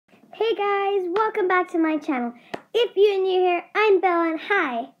guys, welcome back to my channel. If you're new here, I'm Bella and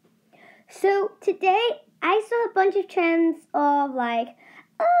hi. So today I saw a bunch of trends of like,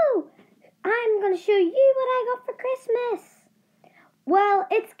 oh, I'm going to show you what I got for Christmas. Well,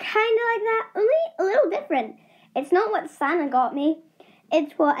 it's kind of like that, only a little different. It's not what Santa got me.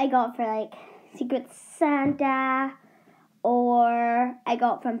 It's what I got for like Secret Santa, or I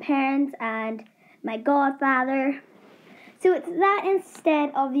got from parents and my godfather. So it's that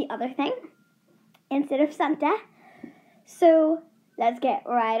instead of the other thing, instead of Santa. So let's get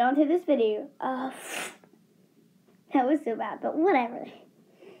right onto this video. That was so bad, but whatever.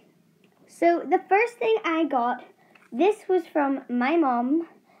 So the first thing I got, this was from my mom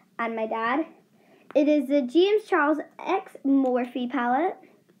and my dad. It is the James Charles X Morphe palette.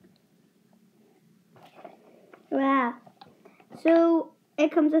 Wow. So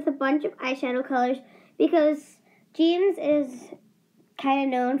it comes with a bunch of eyeshadow colors because James is kind of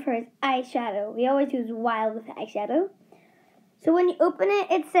known for his eyeshadow. We always use wild with eyeshadow. So when you open it,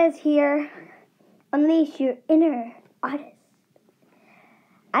 it says here, unleash your inner artist.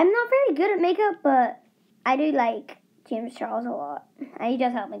 I'm not very good at makeup, but I do like James Charles a lot. And he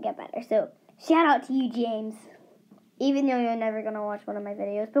does help me get better. So shout out to you, James. Even though you're never going to watch one of my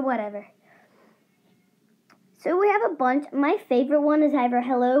videos, but whatever. So we have a bunch. My favorite one is either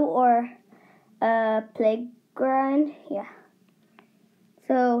Hello or Playground. Yeah.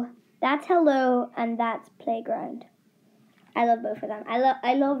 So that's Hello and that's Playground. I love both of them.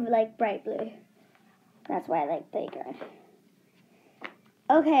 I love like bright blue. That's why I like Playground.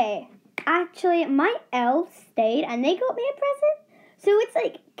 Okay. Actually, my elves stayed and they got me a present. So it's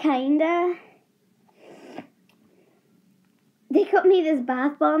like kinda. They got me this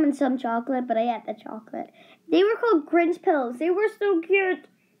bath bomb and some chocolate, but I ate the chocolate. They were called Grinch pills. They were so cute.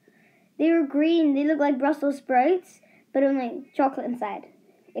 They were green. They looked like Brussels sprouts, but only chocolate inside.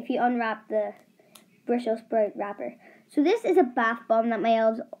 If you unwrap the Brussels sprout wrapper. So this is a bath bomb that my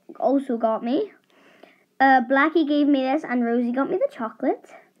elves also got me. Blackie gave me this, and Rosie got me the chocolate.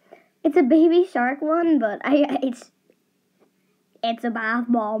 It's a baby shark one, but it's a bath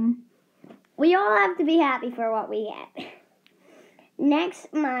bomb. We all have to be happy for what we get.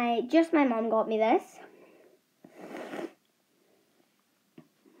 Next, my mom got me this.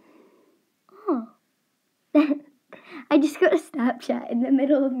 Oh. I just got a Snapchat in the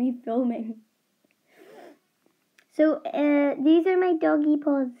middle of me filming. So, these are my doggy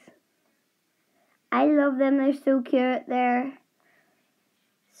paws. I love them. They're so cute. They're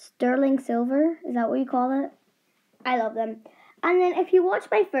sterling silver. Is that what you call it? I love them. And then if you watch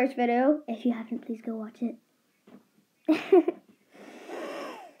my first video, if you haven't, please go watch it.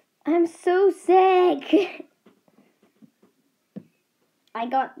 I'm so sick. I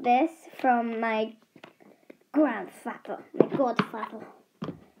got this from my godfather.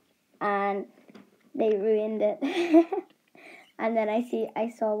 And they ruined it. And then I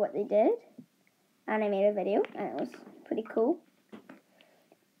saw what they did. And I made a video. And it was pretty cool.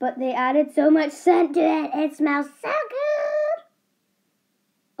 But they added so much scent to it. It smells so good.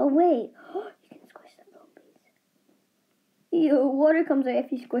 Oh, wait. You can squish them, please. Ew, water comes out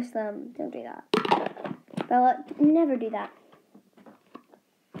if you squish them. Don't do that. Bella, never do that.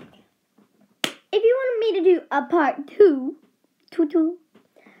 If you want me to do a part 2,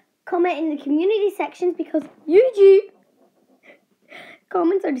 comment in the community sections because YouTube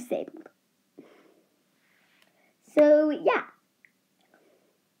comments are disabled. So, yeah.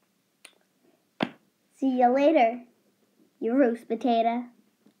 See you later, you roast potato.